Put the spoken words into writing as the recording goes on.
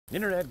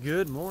Internet,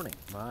 good morning.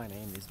 My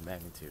name is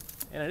Magnitude,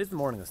 and it is the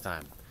morning this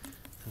time.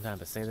 Sometimes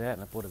I say that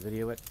and upload a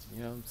video at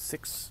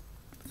 6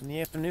 in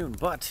the afternoon,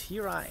 but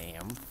here I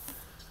am.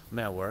 I'm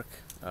at work.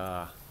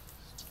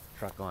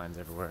 Truck lines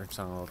everywhere.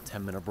 Just on a little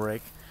 10-minute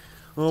break.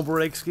 A little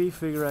break ski.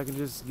 Figure I can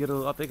just get a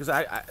little update because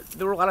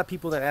there were a lot of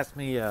people that asked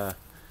me to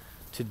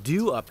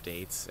do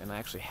updates, and I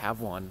actually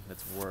have one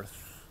that's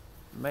worth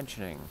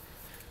mentioning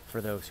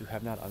for those who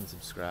have not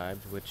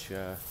unsubscribed, which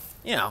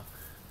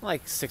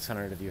like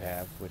 600 of you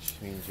have, which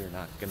means you're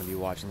not going to be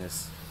watching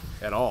this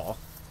at all,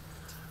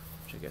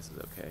 which I guess is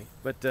okay.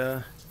 But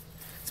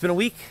it's been a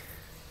week.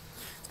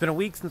 It's been a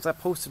week since I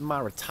posted my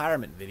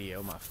retirement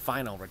video, my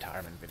final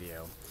retirement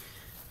video,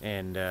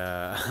 and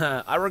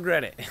I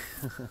regret it.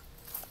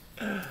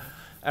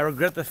 I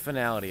regret the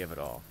finality of it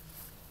all.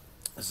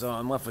 So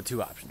I'm left with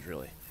two options,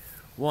 really.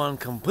 One,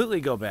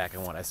 completely go back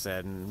on what I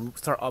said and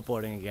start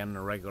uploading again on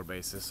a regular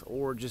basis,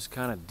 or just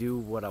kind of do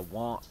what I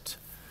want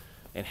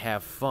and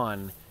have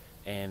fun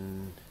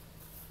and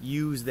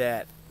use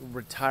that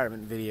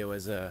retirement video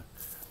as a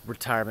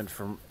retirement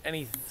from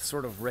any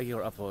sort of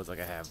regular uploads like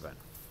I have been.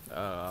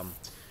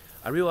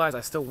 I realize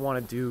I still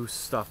want to do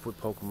stuff with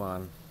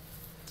Pokemon.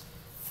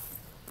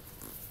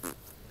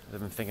 I've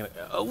been thinking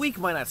a week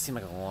might not seem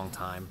like a long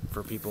time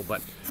for people,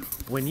 but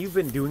when you've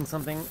been doing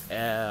something,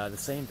 the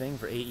same thing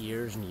for 8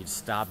 years, and you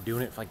stop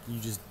doing it, like you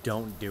just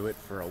don't do it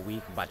for a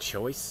week by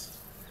choice,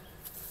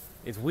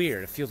 it's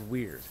weird. It feels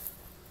weird.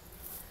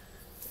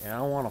 And I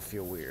don't want to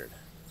feel weird.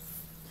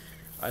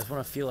 I just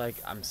want to feel like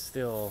I'm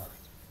still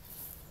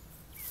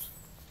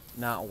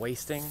not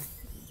wasting.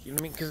 You know what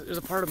I mean? Because there's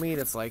a part of me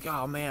that's like,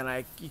 oh man,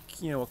 I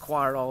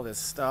acquired all this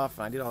stuff,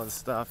 and I did all this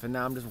stuff, and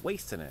now I'm just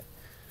wasting it.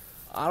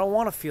 I don't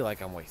want to feel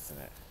like I'm wasting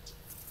it.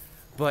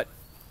 But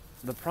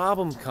the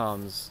problem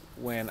comes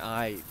when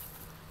I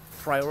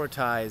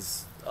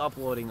prioritize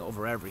uploading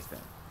over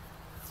everything.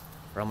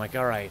 Where I'm like,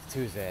 alright,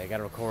 Tuesday, I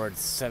gotta record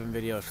 7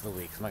 videos for the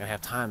week. I'm not gonna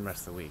have time the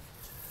rest of the week.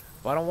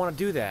 But I don't want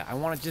to do that. I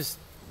want to just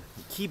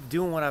keep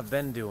doing what I've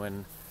been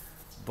doing,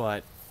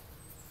 but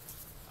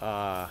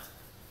to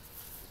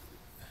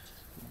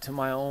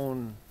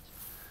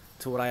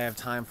what I have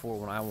time for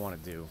when I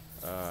want to do.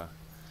 I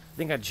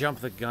think I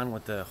jumped the gun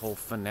with the whole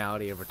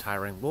finality of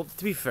retiring. Well,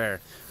 to be fair,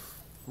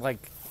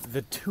 like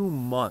the 2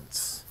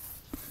 months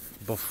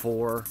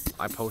before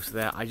I posted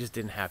that, I just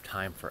didn't have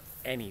time for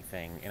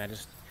anything, and it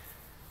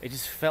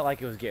just felt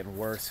like it was getting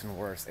worse and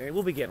worse. And it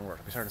will be getting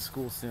worse. We're starting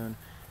school soon.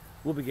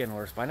 We'll be getting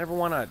worse, but I never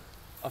want to,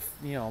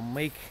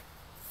 make.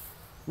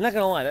 I'm not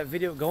gonna lie. That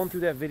video, going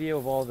through that video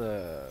of all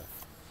the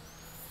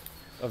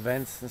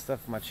events and stuff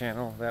on my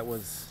channel, it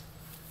was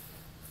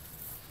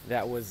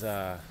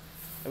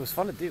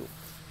fun to do.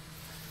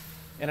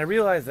 And I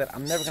realized that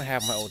I'm never gonna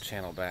have my old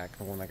channel back,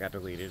 the one that got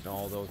deleted, and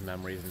all those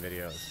memories and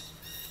videos.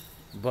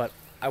 But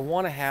I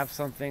want to have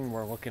something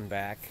where looking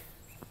back,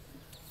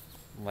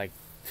 like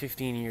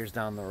 15 years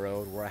down the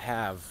road, where I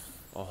have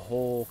a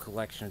whole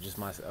collection of just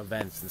my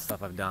events and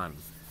stuff I've done.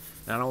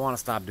 And I don't want to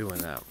stop doing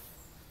that.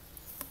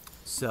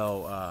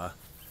 So,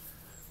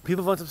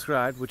 people have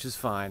unsubscribed, which is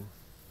fine.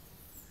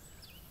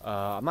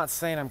 I'm not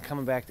saying I'm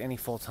coming back to any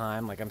full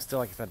time. Like, I'm still,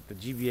 like I said, the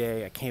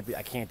GBA, I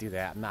can't do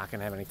that. I'm not going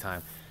to have any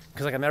time.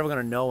 Because, like, I'm never going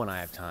to know when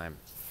I have time.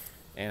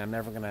 And I'm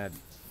never going to,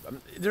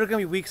 there are going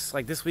to be weeks,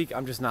 like this week,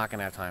 I'm just not going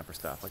to have time for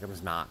stuff. Like, I'm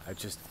just not. I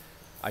just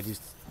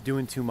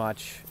doing too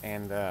much.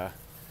 And,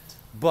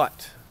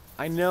 but,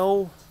 I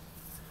know.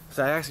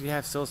 So I actually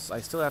I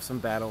still have some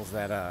battles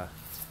that I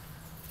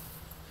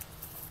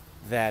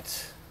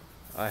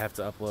have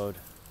to upload,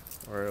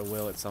 or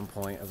will at some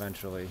point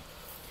eventually,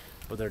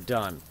 but they're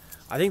done.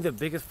 I think the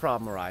biggest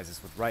problem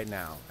arises with right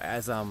now,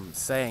 as I'm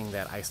saying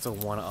that I still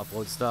want to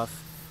upload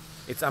stuff.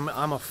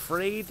 I'm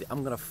afraid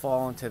I'm gonna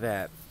fall into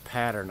that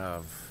pattern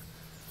of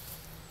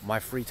my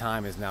free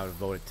time is now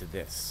devoted to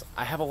this.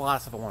 I have a lot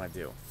of stuff I want to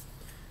do,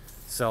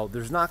 so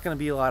there's not going to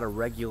be a lot of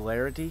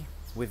regularity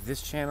with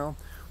this channel.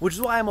 Which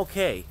is why I'm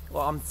okay.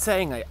 Well, I'm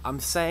saying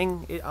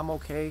I'm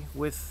okay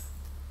with,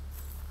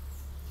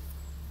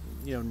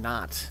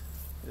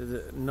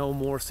 no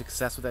more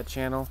success with that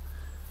channel.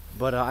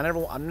 But I don't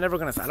want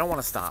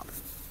to stop.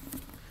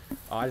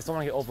 I just don't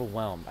want to get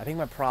overwhelmed. I think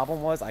my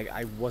problem was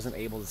I wasn't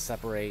able to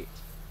separate.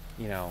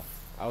 I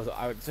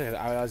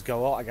was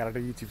go, well, I gotta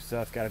do YouTube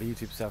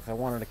stuff. I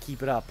wanted to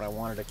keep it up, but I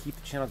wanted to keep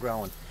the channel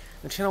growing.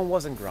 The channel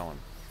wasn't growing,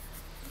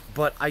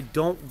 but I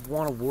don't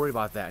want to worry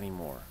about that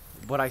anymore.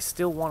 But I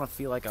still want to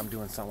feel like I'm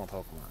doing something with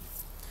Pokemon.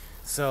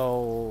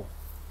 So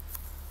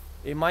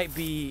it might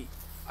be.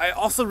 I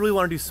also really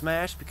want to do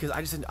Smash because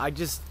I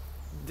just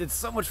did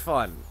so much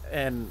fun,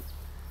 and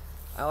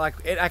I like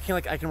it. I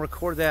can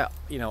record that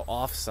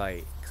off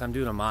site because I'm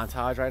doing a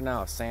montage right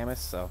now of Samus.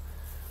 So,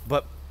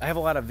 but I have a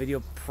lot of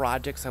video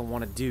projects I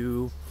want to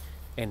do,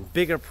 and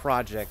bigger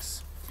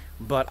projects.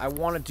 But I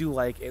want to do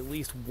like at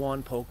least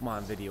one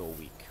Pokemon video a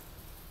week,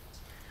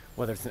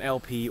 whether it's an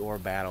LP or a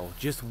battle,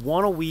 just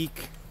one a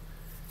week.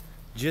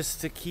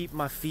 Just to keep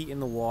my feet in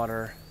the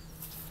water,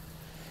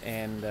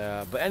 and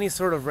but any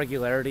sort of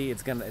regularity,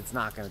 it's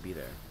not gonna be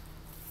there.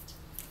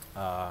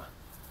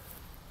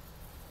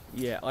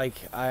 yeah, like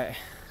I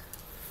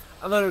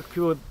know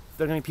people.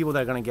 There are gonna be people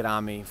that are gonna get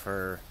on me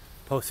for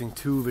posting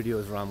 2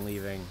 videos where I'm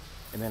leaving,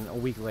 and then a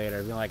week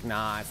later being like,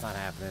 nah, it's not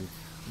happening.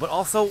 But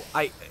also,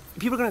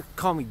 people are gonna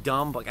call me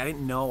dumb. But like, I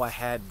didn't know I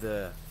had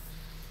the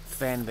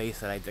fan base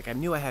that I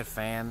knew I had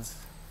fans,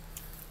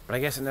 but I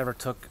guess it never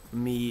took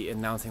me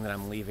announcing that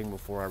I'm leaving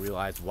before I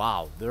realized,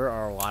 wow, there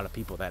are a lot of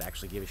people that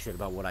actually give a shit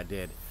about what I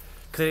did.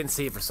 Because I didn't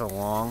see it for so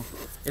long.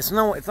 It's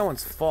no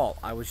one's fault.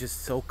 I was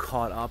just so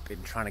caught up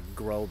in trying to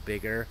grow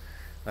bigger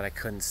that I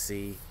couldn't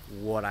see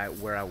where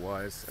I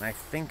was. And I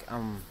think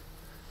I'm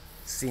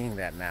seeing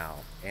that now.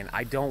 And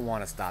I don't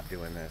want to stop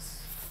doing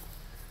this.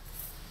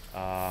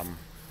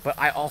 But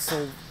I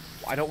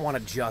don't want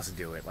to just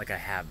do it like I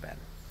have been.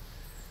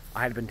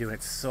 I had been doing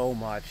it so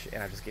much,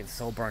 and I'm just getting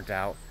so burnt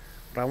out.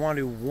 But I want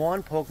to do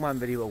 1 Pokemon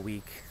video a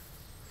week.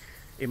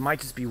 It might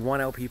just be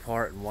 1 LP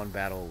part and 1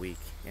 battle a week,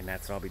 and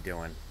that's what I'll be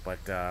doing. But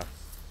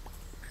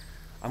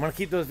I'm going to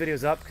keep those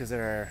videos up because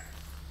they're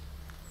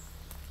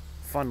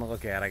fun to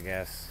look at, I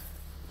guess.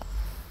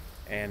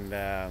 And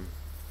I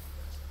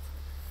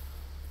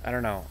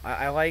don't know.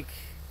 I like...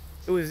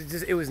 It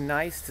was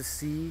nice to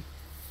see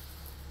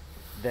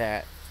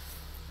that,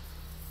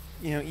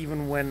 you know,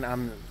 even when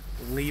I'm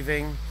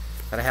leaving,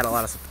 that I had a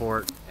lot of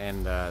support,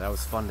 and that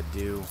was fun to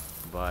do.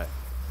 But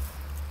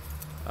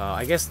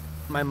I guess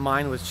my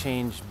mind was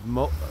changed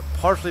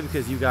partially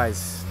because you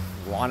guys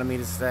wanted me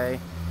to stay,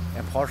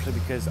 and partially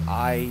because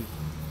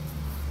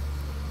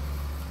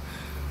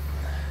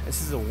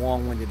this is a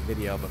long-winded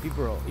video, but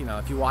people are, you know,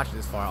 if you watch it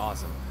this far,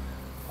 awesome.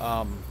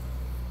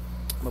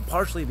 But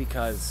partially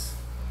because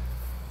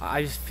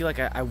I just feel like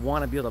I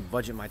want to be able to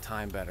budget my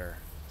time better.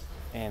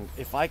 And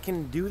if I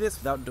can do this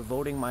without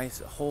devoting my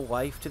whole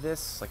life to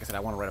this, like I said,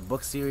 I want to write a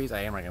book series.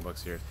 I am writing a book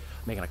series.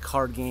 I'm making a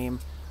card game.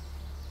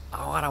 A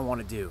lot I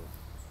want to do.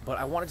 But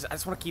I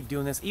just want to keep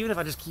doing this, even if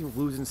I just keep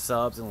losing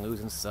subs and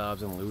losing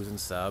subs and losing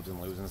subs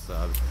and losing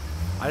subs.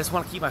 I just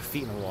want to keep my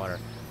feet in the water,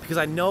 because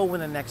I know when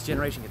the next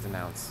generation gets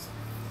announced,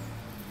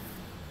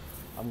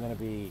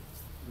 the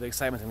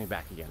excitement's gonna be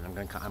back again.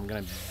 I'm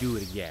gonna do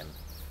it again.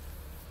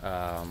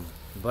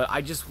 But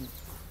I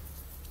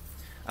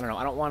don't know.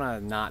 I don't want to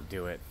not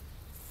do it.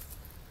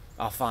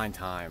 I'll find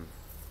time.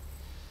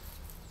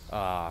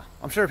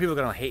 I'm sure people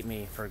are gonna hate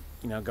me for,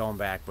 you know, going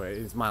back, but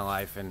it's my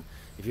life, and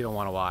if you don't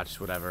want to watch,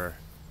 whatever.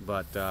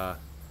 But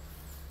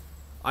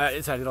I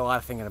did a lot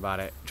of thinking about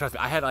it. Trust me,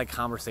 I had like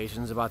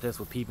conversations about this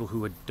with people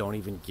who don't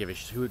even give a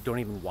shit, who don't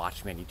even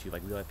watch me on YouTube,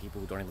 like real life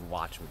people who don't even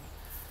watch me.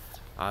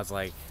 I was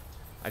like,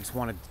 I just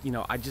wanted, you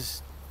know, I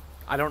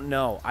don't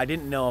know. I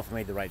didn't know if I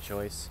made the right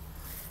choice,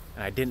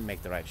 and I didn't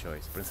make the right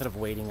choice. But instead of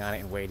waiting on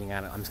it,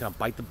 I'm just gonna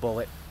bite the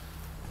bullet,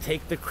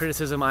 take the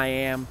criticism I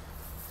am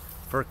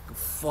for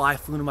fly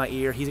flew into my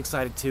ear. He's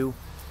excited too.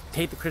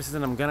 Take the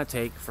criticism I'm gonna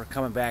take for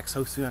coming back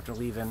so soon after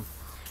leaving,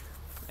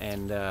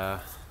 and yeah.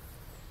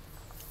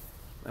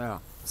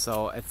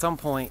 So at some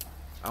point,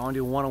 I want to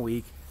do 1 a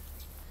week.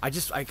 I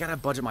gotta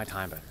budget my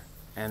time better,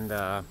 and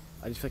I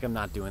just feel like I'm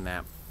not doing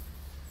that.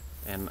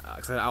 And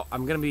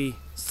I'm gonna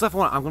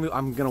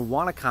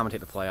want to commentate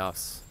the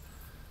playoffs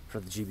for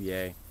the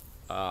GBA.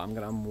 I'm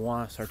gonna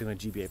want to start doing a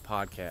GBA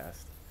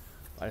podcast.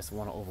 I just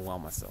want to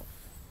overwhelm myself.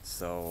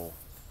 So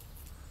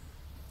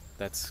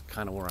that's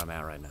kind of where I'm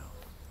at right now.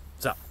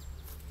 So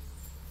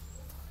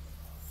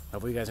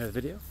hopefully you guys enjoyed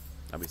the video.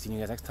 I'll be seeing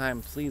you guys next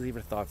time. Please leave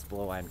your thoughts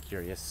below. I'm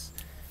curious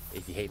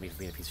if you hate me for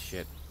being a piece of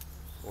shit,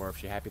 or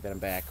if you're happy that I'm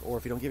back, or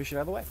if you don't give a shit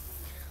either way.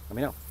 Let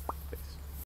me know.